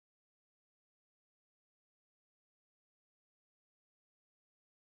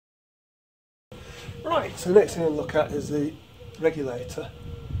Right, so the next thing I'll look at is the regulator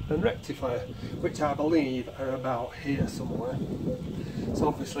and rectifier, which I believe are about here somewhere. So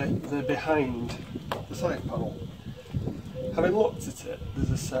obviously they're behind the side panel. Having looked at it,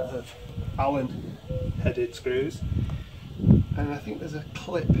 there's a set of Allen headed screws, and I think there's a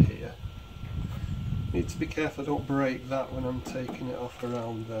clip here. Need to be careful I don't break that when I'm taking it off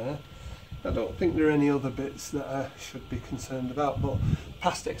around there. I don't think there are any other bits that I should be concerned about, but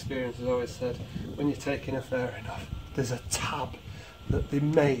past experience has always said when you're taking a fair enough, there's a tab that they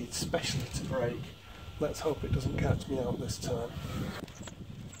made specially to break. Let's hope it doesn't catch me out this time.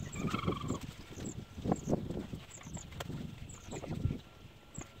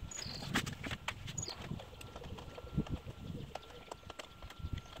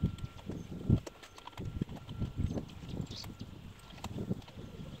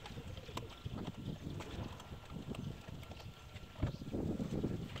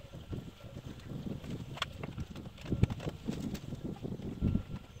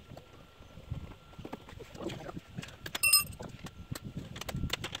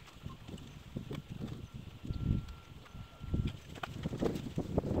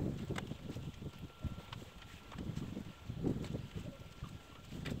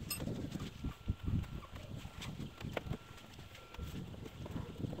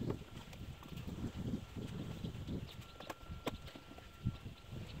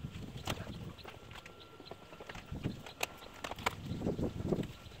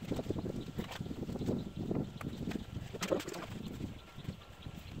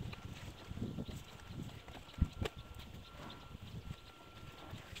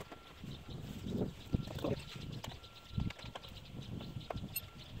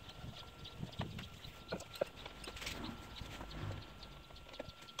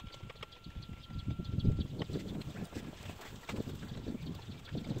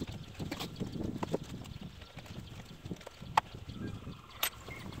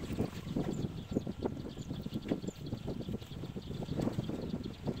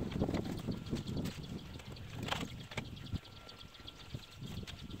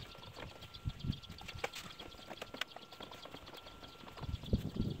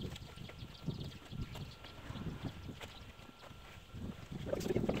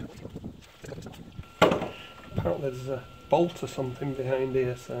 Apparently there's a bolt or something behind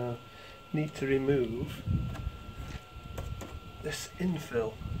here, so I need to remove this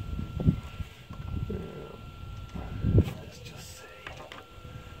infill. Let's just see.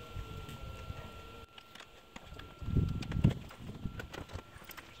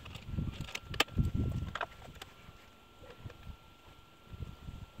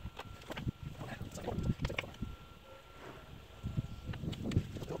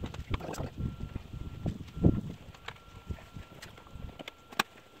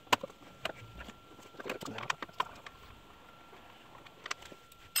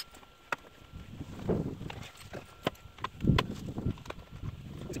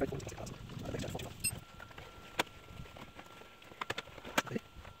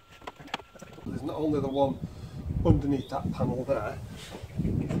 There's not only the one underneath that panel there,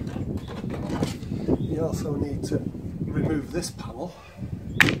 you also need to remove this panel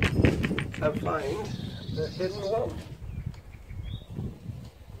and find the hidden one.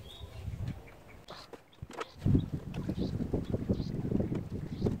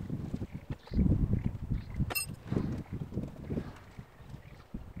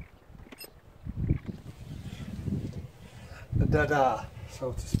 The dead-eye,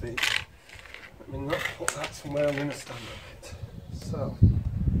 so to speak. Let me not put that somewhere I'm going to stand a bit. So,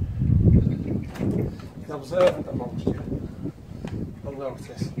 the observant amongst you will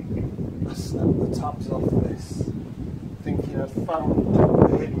notice I snapped the tabs off this, thinking I'd found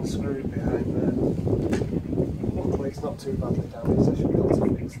the hidden screw behind there. Luckily it's not too badly damaged, I should be able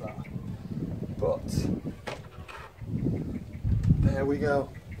to fix that. But, there we go.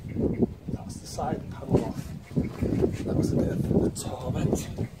 That's the side panel off. That was a bit of a torment.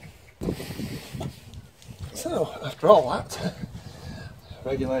 So, after all that,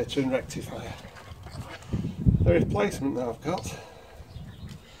 regulator and rectifier. The replacement that I've got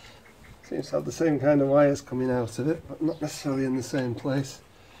seems to have the same kind of wires coming out of it, but not necessarily in the same place.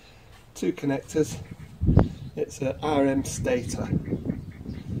 Two connectors. It's a RM Stator.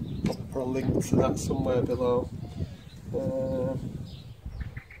 I'll put a link to that somewhere below.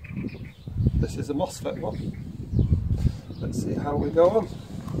 This is a Mosfet one. Let's see how we go on.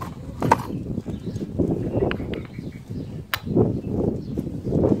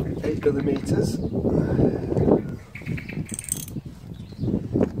 Millimeters.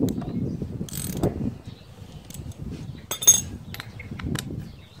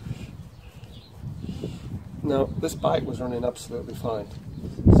 Now this bike was running absolutely fine,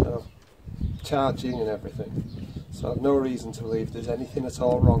 so charging and everything, so I've no reason to believe there's anything at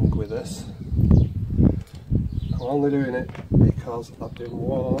all wrong with this. I'm only doing it because I've been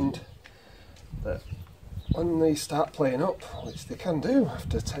warned that when they start playing up, which they can do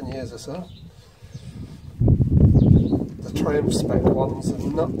after 10 years or so, the Triumph spec ones are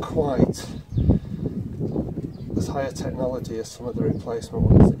not quite as higher technology as some of the replacement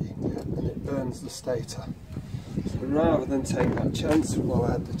ones that you can get, and it burns the stator. So rather than take that chance, while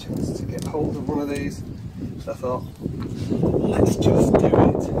I had the chance to get hold of one of these, I thought, let's just do it.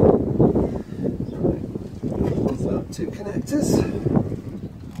 Right, close that, 2 connectors.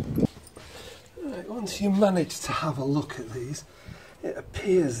 Right, once you manage to have a look at these, it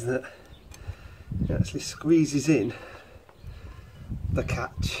appears that it actually squeezes in the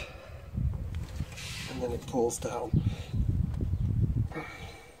catch and then it pulls down.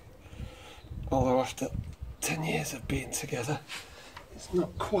 Although after 10 years of being together, it's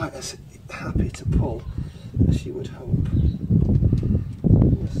not quite as happy to pull as you would hope.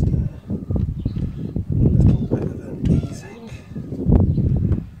 Just a little bit of an easing.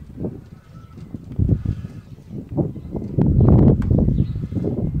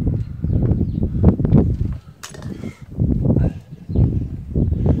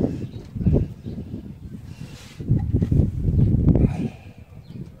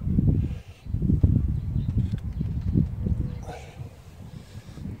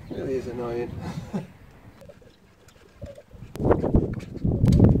 Really is annoying.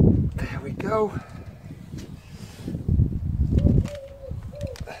 There we go.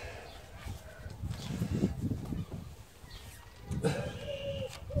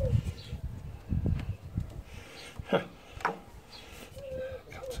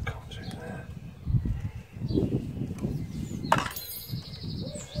 Got to come through there.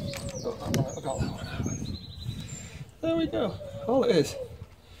 I got that one out. There we go. All it is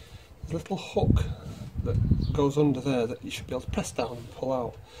a little hook that goes under there that you should be able to press down and pull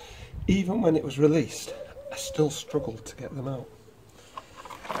out. Even when it was released, I still struggled to get them out.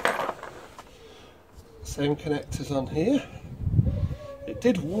 Same connectors on here. It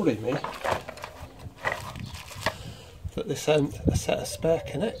did worry me that they sent a set of spare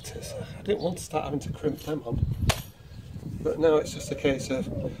connectors. I didn't want to start having to crimp them on. But now it's just a case of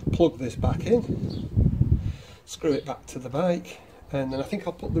plug this back in, screw it back to the bike, and then I think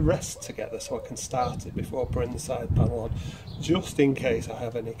I'll put the rest together so I can start it before putting the side panel on, just in case I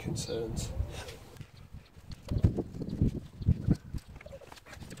have any concerns.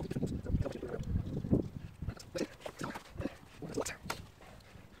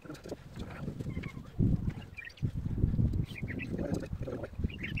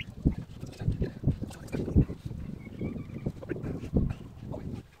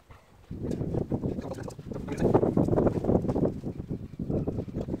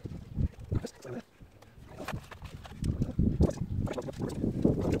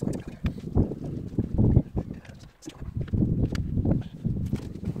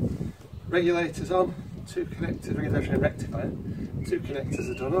 Regulators on, 2 connectors, regulator and rectifier, 2 connectors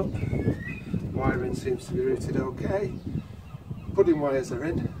are done up, wiring seems to be routed okay, pudding wires are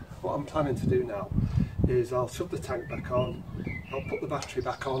in. What I'm planning to do now is I'll shut the tank back on, I'll put the battery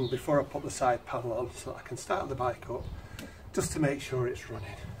back on before I put the side panel on so that I can start the bike up, just to make sure it's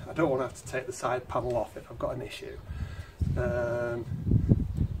running. I don't want to have to take the side panel off if I've got an issue, because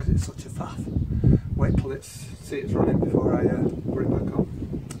it's such a faff. Wait till see it's running before I put it back on.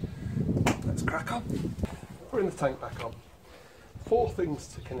 Let's crack on. Putting the tank back on. 4 things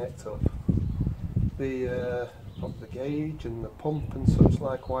to connect up. The gauge and the pump and such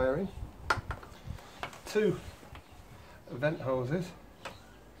like wiring. 2 vent hoses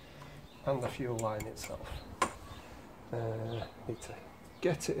and the fuel line itself. Need to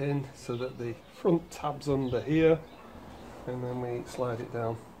get it in so that the front tab's under here, and then we slide it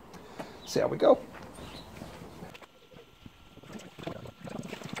down. See how we go.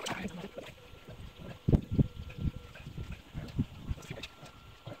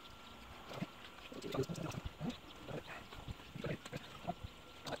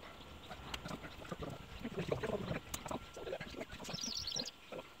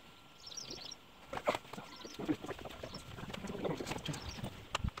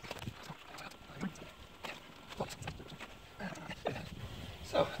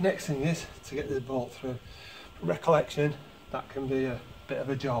 So next thing is to get this bolt through. For recollection, that can be a bit of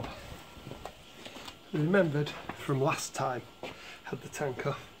a job. I remembered from last time I had the tank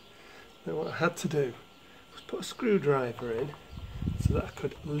off, then what I had to do was put a screwdriver in so that I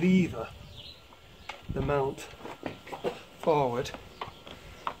could lever the mount forward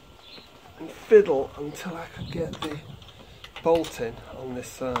and fiddle until I could get the bolt in on this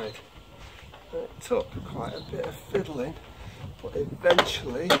side. And it took quite a bit of fiddling, but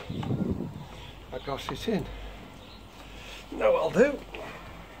eventually I got it in. Now I'll do.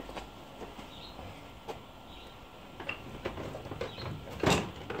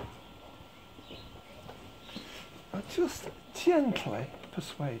 I just gently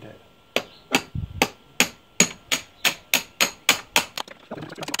persuade it.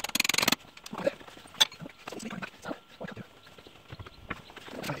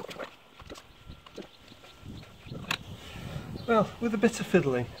 Well, with a bit of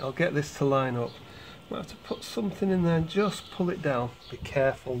fiddling, I'll get this to line up. I have to put something in there and just pull it down. Be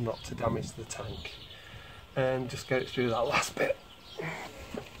careful not to damage the tank. And just get it through that last bit.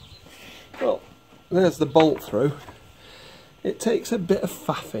 Well, there's the bolt through. It takes a bit of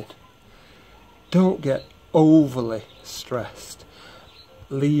faffing. Don't get overly stressed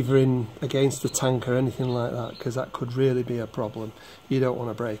levering against the tank or anything like that, because that could really be a problem. You don't want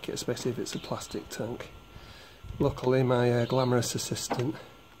to break it, especially if it's a plastic tank. Luckily my glamorous assistant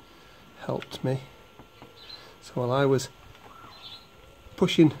helped me. So while I was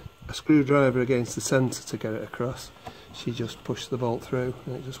pushing a screwdriver against the centre to get it across, she just pushed the bolt through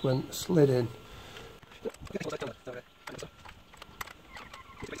and it just slid in.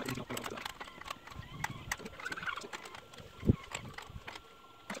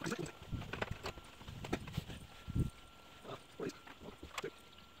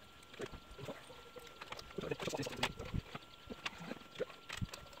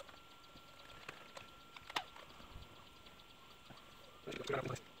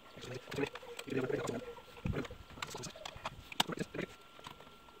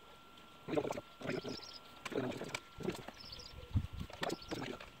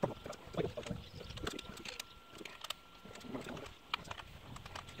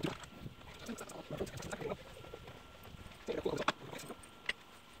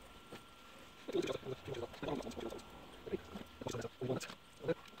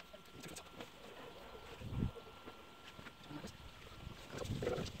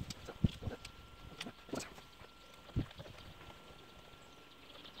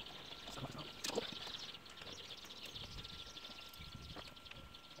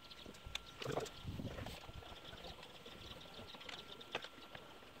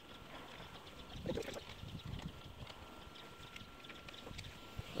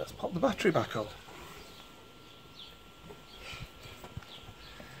 Let's pop the battery back on.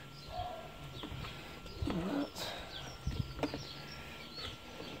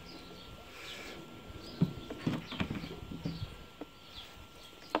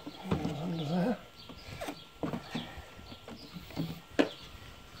 Under there.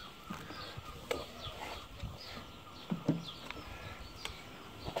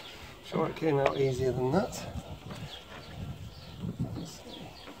 Sure, it came out easier than that.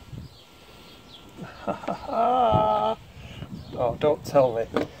 Oh, don't tell me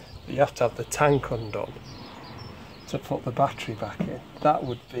you have to have the tank undone to put the battery back in. That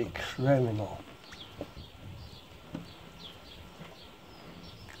would be criminal.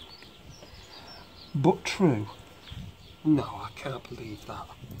 But true. No, I can't believe that.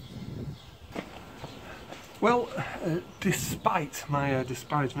 Well, despite my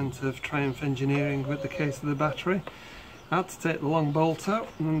disparagement of Triumph Engineering with the case of the battery, I had to take the long bolt out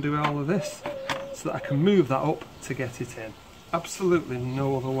and undo all of this so that I can move that up to get it in. Absolutely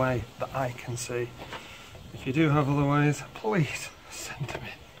no other way that I can see. If you do have other ways, please send them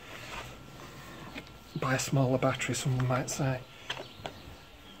in. Buy a smaller battery, someone might say.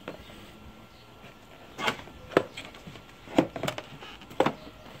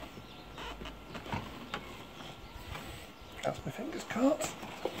 That's my fingers caught.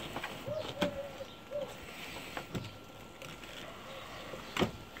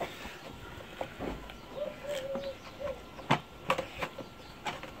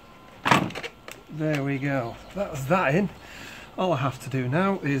 There we go, that's that in. All I have to do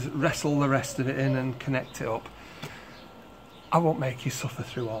now is wrestle the rest of it in and connect it up. I won't make you suffer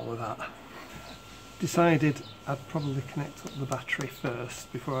through all of that. Decided I'd probably connect up the battery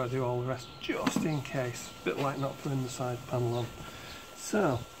first before I do all the rest, just in case. A bit like not putting the side panel on.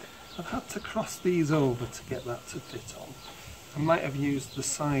 So, I've had to cross these over to get that to fit on. I might have used the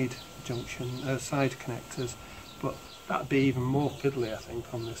side side connectors, but that'd be even more fiddly, I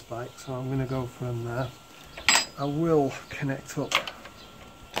think, on this bike, so I'm going to go for them there. I will connect up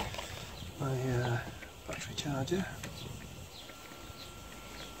my battery charger.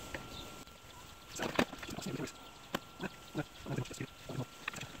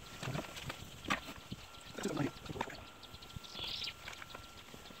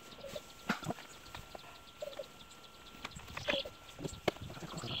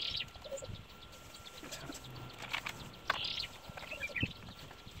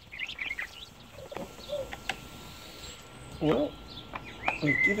 Well,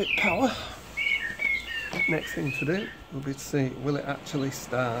 we'll give it power. Next thing to do will be to see, will it actually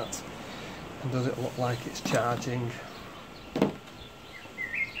start, and does it look like it's charging?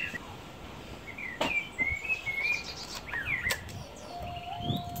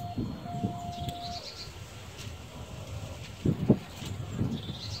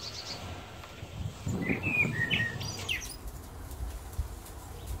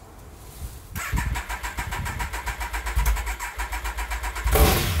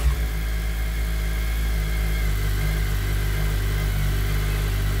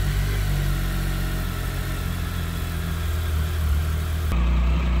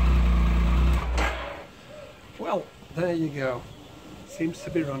 Well, there you go. Seems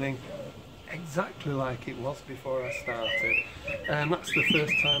to be running exactly like it was before I started. And that's the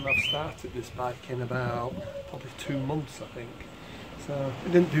first time I've started this bike in about probably 2 months, I think. So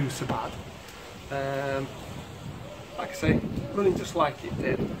it didn't do so bad. Like I say, running just like it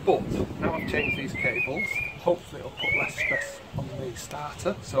did. But now I've changed these cables, hopefully it'll put less stress on the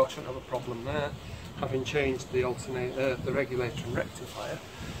starter, so I shouldn't have a problem there. Having changed the the regulator and rectifier,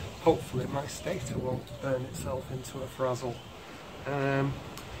 hopefully my stator won't burn itself into a frazzle.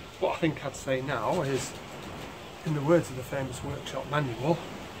 What I think I'd say now is, in the words of the famous workshop manual,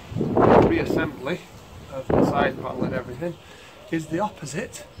 reassembly of the side panel and everything is the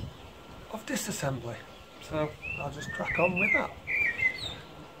opposite of disassembly. So I'll just crack on with that.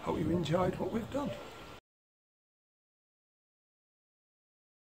 Hope you enjoyed what we've done.